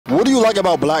What do you like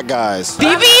about black guys?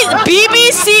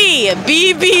 BBC.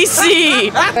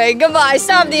 Hey, goodbye.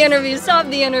 Stop the interview. Stop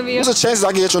the interview. What's the chances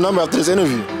I can get your number after this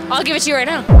interview? I'll give it to you right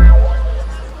now.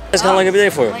 It's how long have you been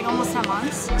there for? Like almost 10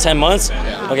 months. 10 months?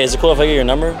 Okay, is it cool if I get your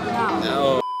number?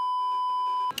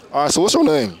 All right, so what's your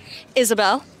name?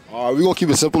 Isabel. All right, we're going to keep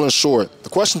it simple and short. The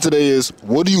question today is,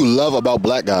 what do you love about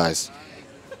black guys?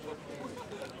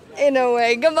 In a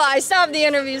way. Goodbye. Stop the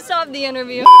interview. Stop the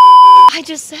interview. I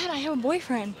just said I have a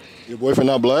boyfriend. Your boyfriend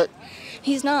not black?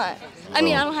 He's not. I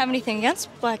mean, I don't have anything against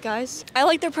black guys. I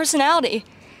like their personality.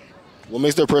 What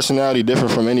makes their personality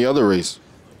different from any other race?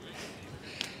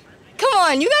 Come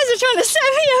on, you guys are trying to set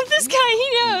me up. This guy, he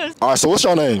knows. All right, so what's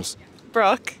your names?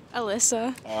 Brooke.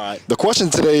 Alyssa. All right. The question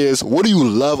today is, what do you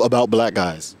love about black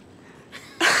guys?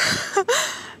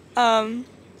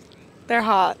 They're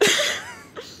hot.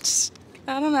 Just,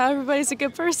 I don't know, everybody's a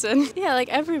good person. Yeah, like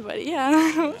everybody,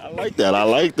 yeah. I like that. I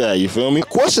like that. You feel me?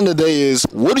 Question today is,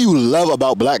 what do you love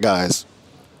about black guys?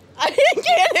 I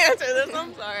can't answer this,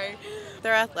 I'm sorry.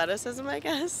 Their athleticism, I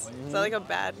guess. Is that like a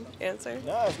bad answer?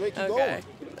 Nah, it's keep Okay.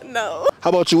 No. How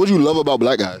about you? What do you love about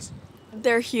black guys?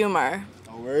 Their humor.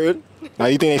 A word? Now,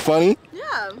 you think they funny?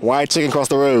 Yeah. Why chicken across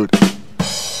the road?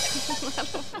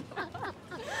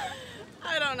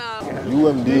 I don't know.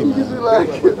 UMD,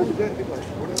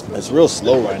 man. It's real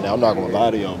slow right now. I'm not gonna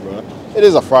lie to y'all, bro. It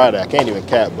is a Friday. I can't even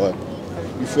cap, but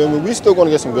you feel me? We still gonna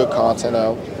get some good content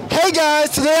out. Hey guys,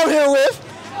 today I'm here with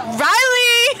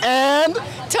Riley. and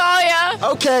Talia.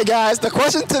 okay, guys. The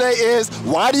question today is,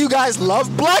 why do you guys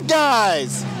love black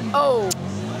guys? Oh.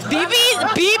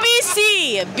 BBC.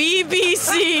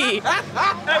 Hey,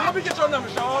 let me get your number,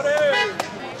 Shawty.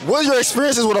 What are your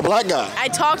experiences with a black guy? I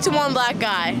talked to one black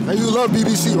guy. And you love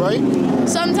BBC, right?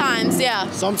 Sometimes, yeah.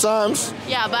 Sometimes.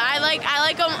 Yeah, but I like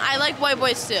them. I like white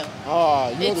boys too. Ah,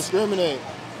 you don't It's- discriminate.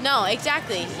 No,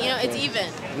 exactly. You know, it's even.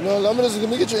 You know, let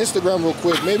me get your Instagram real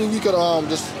quick. Maybe we could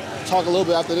just talk a little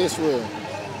bit after this, for real.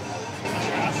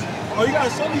 Oh, you gotta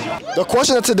show me. The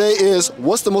question of today is,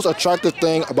 what's the most attractive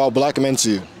thing about black men to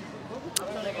you?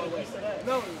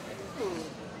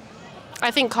 I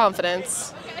think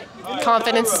confidence.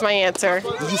 Confidence is my answer.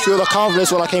 Did you feel the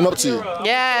confidence when I came up to you?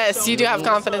 Yes, you do have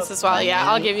confidence as well. Yeah,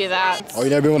 I'll give you that. Oh, you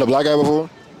never been with a black guy before?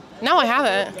 No, I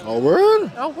haven't. Oh,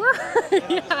 word? Oh, word.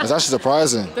 Yeah. That's actually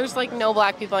surprising. There's like no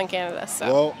black people in Canada, so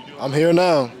Well, I'm here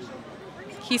now.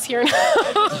 he's here now.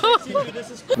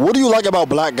 What do you like about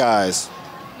black guys?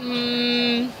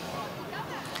 I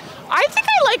think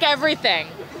I like everything.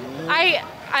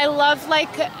 I love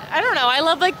I don't know, I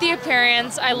love the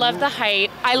appearance, I love the height,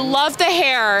 I love the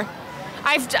hair.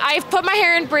 I've put my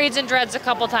hair in braids and dreads a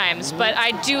couple times, but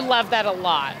I do love that a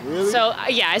lot. Really? So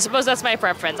yeah, I suppose that's my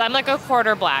preference. I'm like a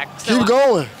quarter black. So, Keep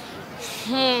going.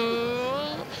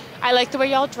 I like the way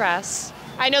y'all dress.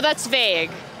 I know that's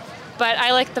vague, but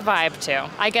I like the vibe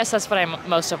too. I guess that's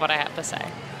most of what I have to say.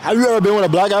 Have you ever been with a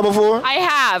black guy before? I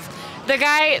have. The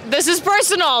guy, this is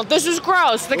personal, this is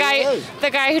gross. The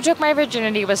guy who took my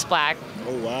virginity was black.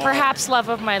 Oh, wow. Perhaps love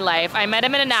of my life. I met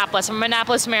him in Annapolis. I'm from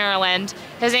Annapolis, Maryland.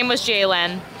 His name was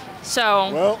Jalen. So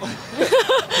Well,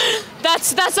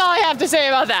 that's all I have to say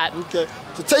about that. okay.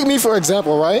 So take me for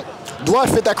example, right? Do I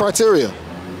fit that criteria?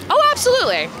 Oh,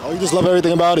 absolutely. Oh, you just love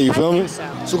everything about it, you feel me? think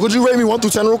so. So could you rate me 1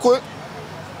 through 10 real quick?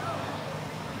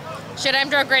 Shit, I'm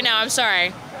drunk right now. I'm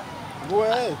sorry. Go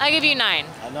ahead. I give you 9.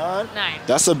 A 9? 9.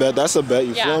 That's a bet,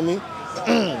 you Yeah. feel me?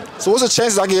 So what's the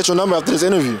chances I can get your number after this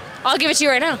interview? I'll give it to you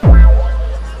right now.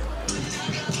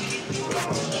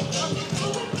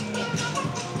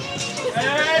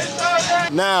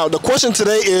 Now, the question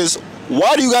today is,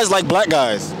 why do you guys like black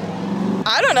guys?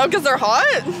 I don't know, because they're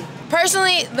hot.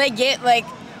 Personally, they get like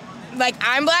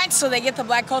I'm black, so they get the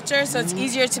black culture, so it's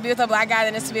easier to be with a black guy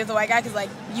than it is to be with a white guy, because like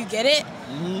you get it,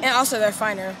 and also they're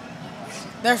finer.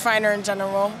 They're finer in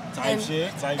general. Type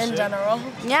shit. General.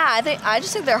 Yeah, I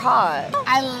just think they're hot.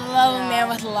 I love a man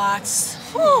with locks.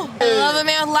 I love a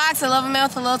man with locks. I love a man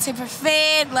with a little taper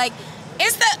fade. Like,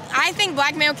 I think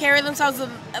black men carry themselves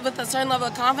with a certain level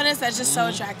of confidence that's just so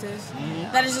attractive.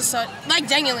 That is just so, like,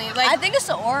 genuinely. Like, I think it's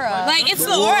the aura. Like, it's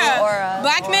the aura.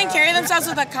 Black men Aura. carry themselves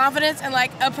with a confidence and,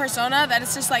 like, a persona that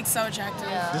is just, like, so attractive.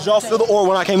 Yeah. Did y'all feel the aura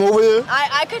when I came over here?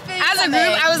 I could feel you As a coming.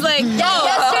 group, I was like,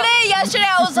 yo. Yesterday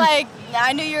I was like, yeah,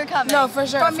 I knew you were coming. No, for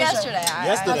sure, From for sure. yesterday.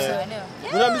 Yesterday? I knew.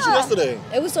 When did I meet you yesterday?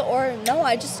 It was the aura. No,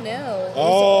 I just knew. It was Oh, the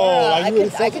aura. like you really I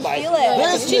felt could like feel it.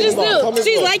 this She just nigga about to come knew. his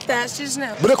She's way. like that. She just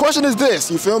knew. But the question is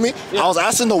this, you feel me? I was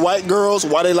asking the white girls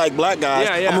why they like black guys.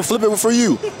 Yeah. I'm gonna flip it for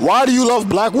you. Why do you love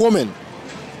black women?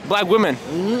 Black women.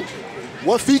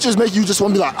 What features make you just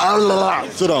want to be like, ah, la, la,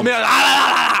 to them?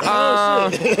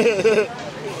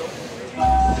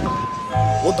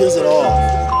 What gives it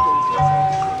off?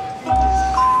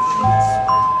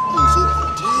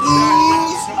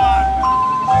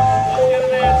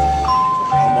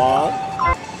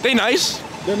 They nice.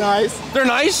 They're nice. They're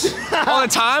nice all the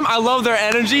time. I love their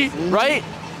energy, right?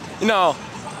 You know,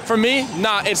 for me,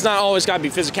 it's not always got to be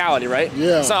physicality, right?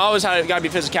 Yeah. It's not always got to be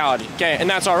physicality, okay? And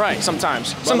that's all right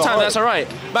sometimes. the Sometimes heart. that's all right.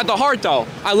 But the heart, though,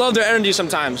 I love their energy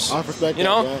sometimes. I respect You that,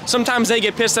 know, man. sometimes they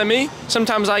get pissed at me.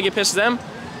 Sometimes I get pissed at them.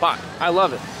 But I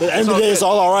love it. At the end of the day, it's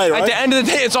all right, right? At the end of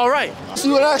the day, it's all right. See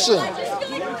you in action.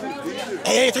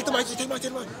 Hey, take the mic, take the mic,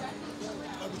 take the mic.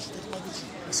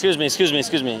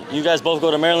 Excuse me. You guys both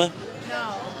go to Maryland?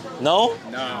 No. No?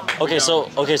 No. Okay, so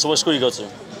what school you go to?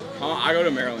 I go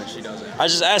to Maryland. She doesn't. I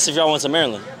just asked if y'all went to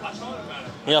Maryland.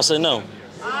 Y'all said no.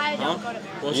 I don't go to Maryland.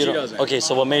 Well, she don't- doesn't. Okay,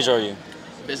 so what major are you?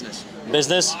 Business.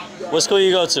 Business? What school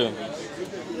you go to?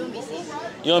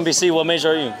 UMBC. What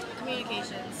major are you?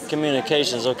 Communications.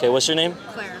 Communications. Okay, what's your name?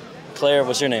 Claire. Claire,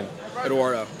 what's your name?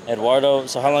 Eduardo. Eduardo.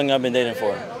 So how long y'all been dating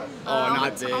for? Oh,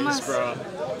 not this, bro.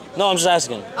 No, I'm just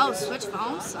asking. Oh, switch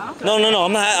phones? Okay. No,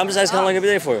 I'm not. I'm just asking how long you been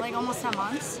dating for. Like almost 10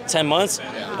 months? 10 months?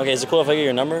 Yeah. Okay, is it cool if I get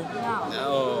your number?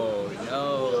 No.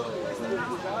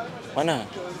 Why not?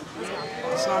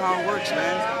 That's not how it works,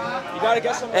 man. You gotta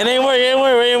get some. It ain't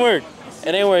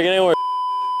work.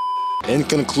 In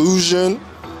conclusion,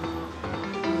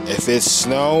 if it's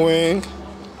snowing,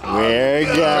 wear a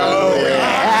gown.